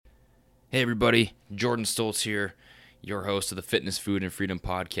Hey everybody, Jordan Stoltz here, your host of the Fitness, Food, and Freedom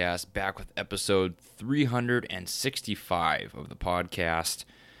Podcast, back with episode 365 of the podcast.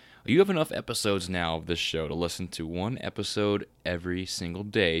 You have enough episodes now of this show to listen to one episode every single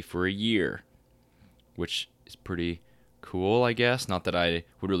day for a year, which is pretty cool, I guess. Not that I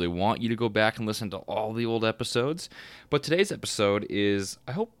would really want you to go back and listen to all the old episodes, but today's episode is,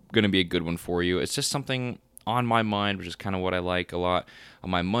 I hope, going to be a good one for you. It's just something on my mind, which is kind of what I like a lot on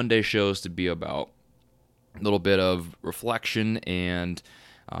my Monday shows to be about. A little bit of reflection and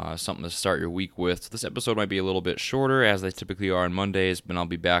something to start your week with. So this episode might be a little bit shorter, as they typically are on Mondays, but I'll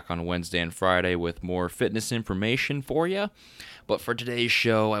be back on Wednesday and Friday with more fitness information for you. But for today's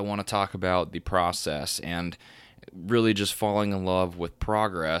show, I want to talk about the process and really just falling in love with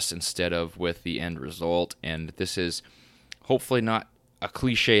progress instead of with the end result. And this is hopefully not a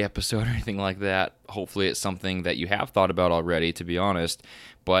cliche episode or anything like that. Hopefully it's something that you have thought about already, to be honest,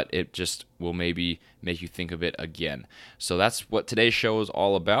 but it just will maybe make you think of it again. So that's what today's show is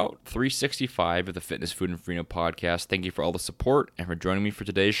all about. 365 of the Fitness, Food, and Freedom Podcast. Thank you for all the support and for joining me for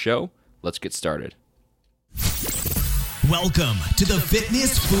today's show. Let's get started. Welcome to the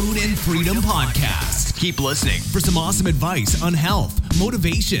Fitness, Food, and Freedom Podcast. Keep listening for some awesome advice on health,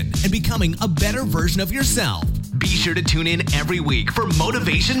 motivation, and becoming a better version of yourself. Be sure to tune in every week for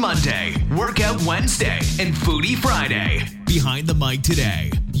Motivation Monday, Workout Wednesday, and Foodie Friday. Behind the mic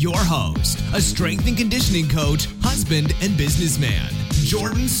today, your host, a strength and conditioning coach, husband, and businessman,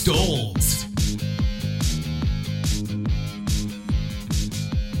 Jordan Stoltz.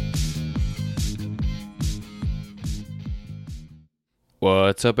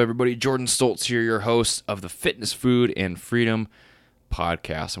 What's up, everybody? Jordan Stoltz here, your host of the Fitness, Food, and Freedom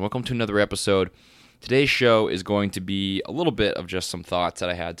Podcast, and welcome to another episode. Today's show is going to be a little bit of just some thoughts that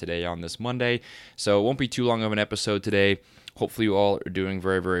I had today on this Monday, so it won't be too long of an episode today. Hopefully you all are doing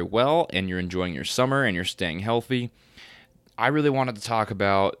very, very well, and you're enjoying your summer, and you're staying healthy. I really wanted to talk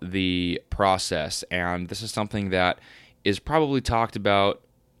about the process, and this is something that is probably talked about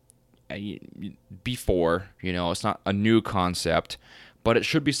before. It's not a new concept, but it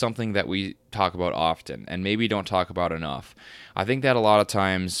should be something that we talk about often and maybe don't talk about enough. I think that a lot of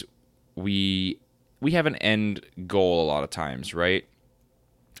times we have an end goal a lot of times, right?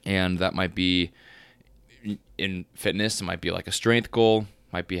 And that might be in fitness, it might be like a strength goal,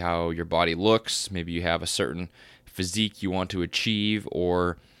 might be how your body looks, maybe you have a certain physique you want to achieve,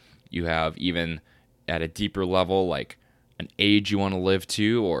 or you have even at a deeper level like an age you want to live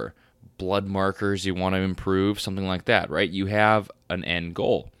to, or blood markers you want to improve, something like that, right? You have an end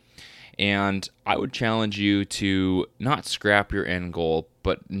goal. And I would challenge you to not scrap your end goal,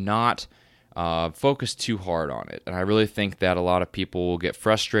 but not focus too hard on it. And I really think that a lot of people will get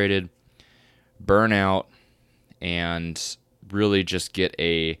frustrated, burn out, and really just get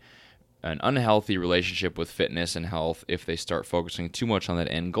an unhealthy relationship with fitness and health if they start focusing too much on that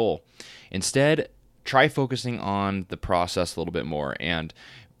end goal. Instead, try focusing on the process a little bit more and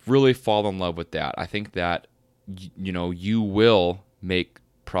really fall in love with that. I think that you will make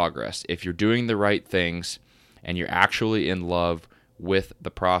progress if you're doing the right things and you're actually in love with the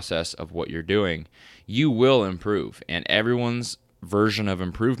process of what you're doing. You will improve, and everyone's version of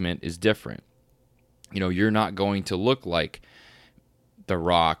improvement is different. You're not going to look like The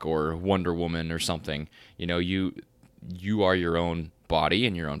Rock or Wonder Woman or something. You are your own body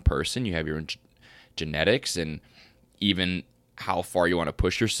and your own person. You have your own genetics, and even how far you want to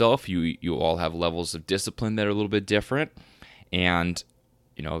push yourself. You all have levels of discipline that are a little bit different, and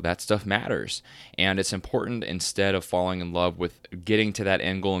that stuff matters. And it's important, instead of falling in love with getting to that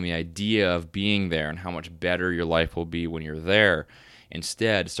end goal and the idea of being there and how much better your life will be when you're there,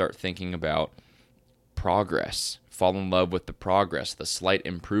 instead start thinking about progress. Fall in love with the progress, the slight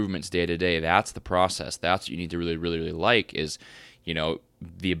improvements day to day. That's the process. That's what you need to really, really, really like, is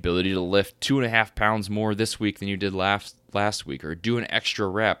the ability to lift 2.5 pounds more this week than you did last week, or do an extra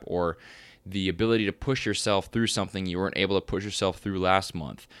rep, or the ability to push yourself through something you weren't able to push yourself through last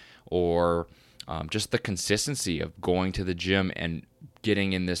month, or just the consistency of going to the gym and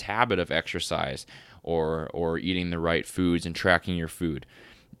getting in this habit of exercise, or eating the right foods and tracking your food.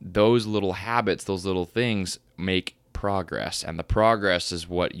 Those little habits, those little things make progress, and the progress is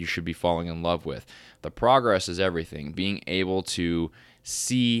what you should be falling in love with. The progress is everything. Being able to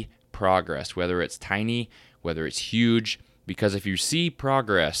see progress, whether it's tiny, whether it's huge, because if you see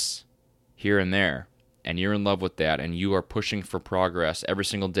progress here and there, and you're in love with that, and you are pushing for progress every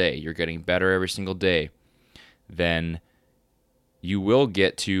single day, you're getting better every single day, then you will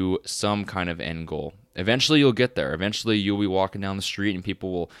get to some kind of end goal. Eventually you'll get there. Eventually you'll be walking down the street and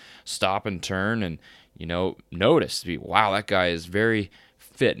people will stop and turn and, notice, wow, that guy is very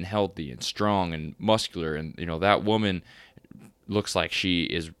fit and healthy and strong and muscular, and that woman looks like she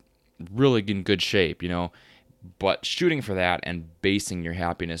is really in good shape, but shooting for that and basing your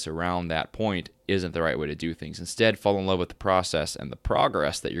happiness around that point isn't the right way to do things. Instead, fall in love with the process and the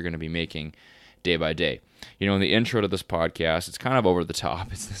progress that you're going to be making day by day. In the intro to this podcast, it's kind of over the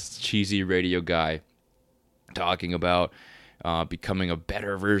top. It's this cheesy radio guy talking about becoming a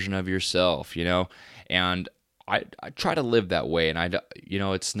better version of yourself, and I try to live that way. And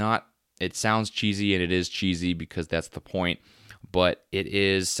it sounds cheesy, and it is cheesy because that's the point, but it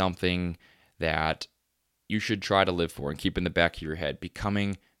is something that you should try to live for and keep in the back of your head,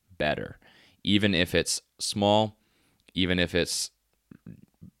 becoming better, even if it's small, even if it's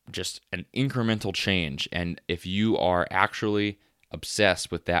just an incremental change. And if you are actually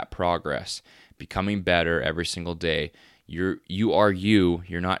obsessed with that progress, becoming better every single day,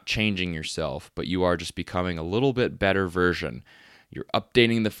 you're not changing yourself, but you are just becoming a little bit better version. You're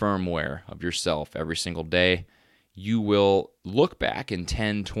updating the firmware of yourself every single day. You will look back in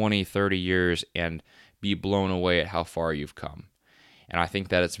 10, 20, 30 years and be blown away at how far you've come. And I think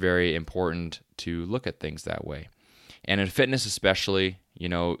that it's very important to look at things that way. And in fitness especially,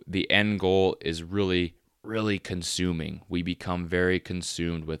 the end goal is really, really consuming. We become very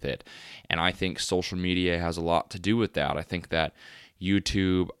consumed with it. And I think social media has a lot to do with that. I think that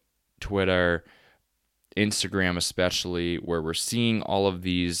YouTube, Twitter, Instagram especially, where we're seeing all of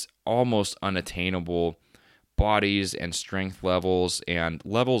these almost unattainable bodies and strength levels and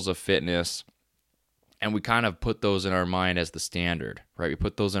levels of fitness, and we kind of put those in our mind as the standard, right? We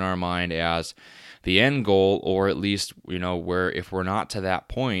put those in our mind as the end goal, or at least, where if we're not to that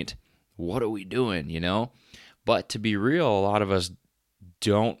point, what are we doing, But to be real, a lot of us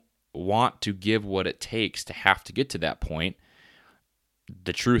don't want to give what it takes to have to get to that point.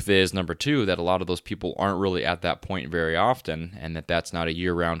 The truth is, number two, that a lot of those people aren't really at that point very often, and that's not a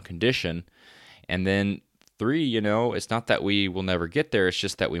year-round condition. And then three, it's not that we will never get there, it's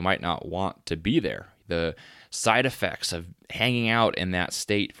just that we might not want to be there. The side effects of hanging out in that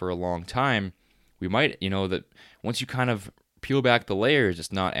state for a long time, we might, that once you kind of peel back the layers,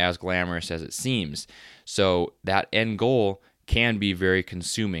 it's not as glamorous as it seems. So that end goal can be very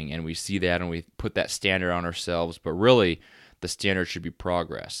consuming, and we see that and we put that standard on ourselves, but really the standard should be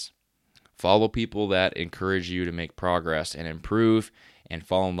progress. Follow people that encourage you to make progress and improve, and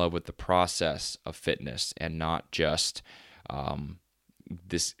fall in love with the process of fitness and not just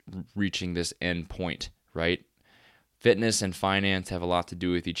reaching this end point, right? Fitness and finance have a lot to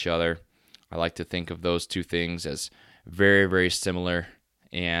do with each other. I like to think of those two things as very, very similar,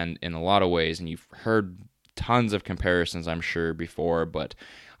 and in a lot of ways, and you've heard tons of comparisons, I'm sure, before, but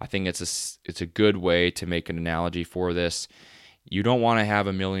I think it's a good way to make an analogy for this. You don't want to have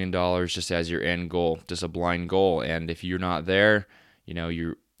 $1 million just as your end goal, just a blind goal, and if you're not there,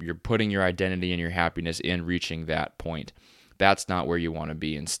 you're putting your identity and your happiness in reaching that point. That's not where you want to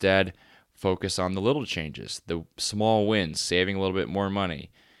be. Instead, focus on the little changes, the small wins, saving a little bit more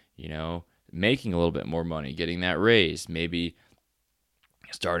money, making a little bit more money, getting that raise, maybe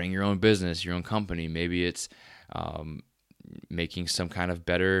starting your own business, your own company. Maybe it's making some kind of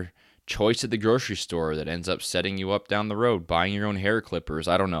better choice at the grocery store that ends up setting you up down the road, buying your own hair clippers.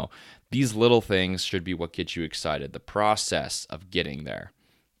 I don't know. These little things should be what gets you excited, the process of getting there.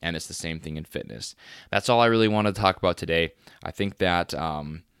 And it's the same thing in fitness. That's all I really wanted to talk about today. I think that,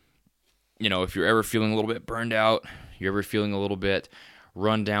 if you're ever feeling a little bit burned out, you're ever feeling a little bit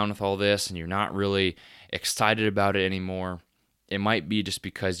run down with all this, and you're not really excited about it anymore, it might be just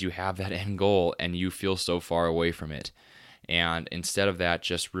because you have that end goal and you feel so far away from it. And instead of that,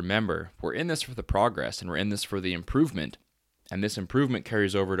 just remember, we're in this for the progress, and we're in this for the improvement. And this improvement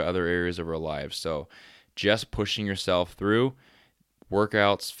carries over to other areas of our lives. So just pushing yourself through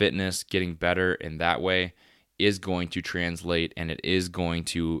workouts, fitness, getting better in that way is going to translate, and it is going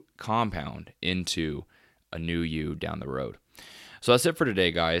to compound into a new you down the road. So that's it for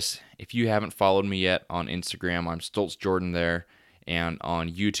today, guys. If you haven't followed me yet on Instagram, I'm Stoltz Jordan there, and on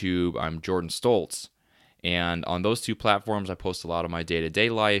YouTube, I'm Jordan Stoltz. And on those two platforms, I post a lot of my day-to-day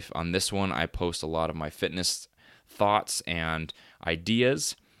life. On this one, I post a lot of my fitness thoughts and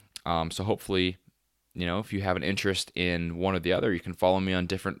ideas. So hopefully, if you have an interest in one or the other, you can follow me on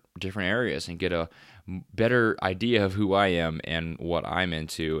different areas and get a better idea of who I am and what I'm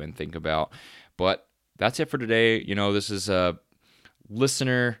into and think about. But that's it for today. This is a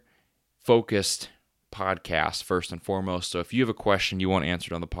listener-focused podcast first and foremost. So if you have a question you want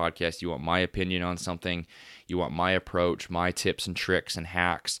answered on the podcast, you want my opinion on something, you want my approach, my tips and tricks and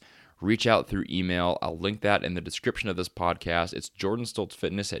hacks, reach out through email. I'll link that in the description of this podcast. It's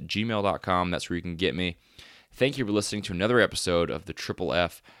jordanstoltzfitness@gmail.com. That's where you can get me. Thank you for listening to another episode of the Triple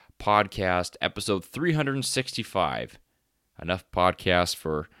F Podcast, episode 365. Enough podcasts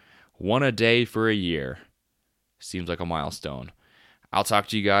for one a day for a year. Seems like a milestone. I'll talk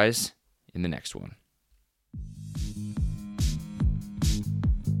to you guys in the next one.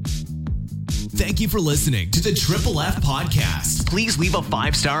 Thank you for listening to the Triple F Podcast. Please leave a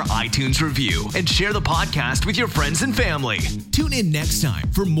 5-star iTunes review and share the podcast with your friends and family. Tune in next time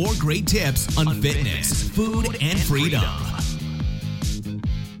for more great tips on fitness, food, and freedom.